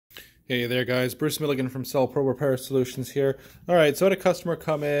Hey there guys, Bruce Milligan from Cell Pro Repair Solutions here. Alright, so I had a customer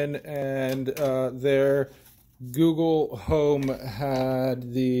come in and their Google Home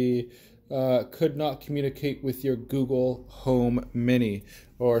had the could not communicate with your Google Home Mini,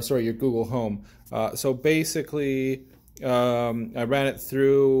 or sorry, your Google Home. So basically, I ran it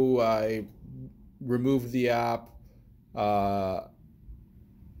through, I removed the app,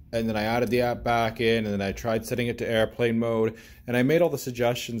 and then I added the app back in, and then I tried setting it to airplane mode, and I made all the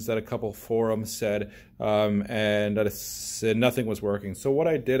suggestions that a couple forums said, and I said nothing was working. So what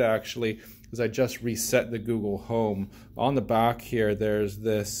I did actually is I just reset the Google Home. On the back here, there's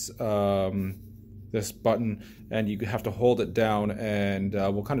this this button, and you have to hold it down, and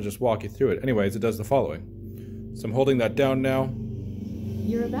we'll kind of just walk you through it. Anyways, it does the following. So I'm holding that down now.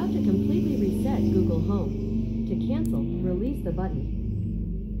 You're about to completely reset Google Home. To cancel, release the button.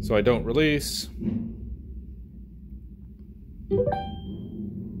 So I don't release.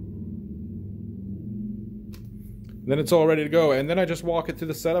 Then it's all ready to go, and then I just walk it through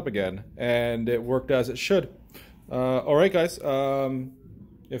the setup again, and it worked as it should. Alright guys,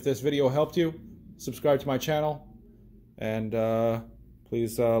 if this video helped you, subscribe to my channel, and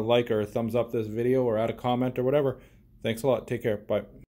please like or thumbs up this video or add a comment or whatever. Thanks a lot. Take care. Bye.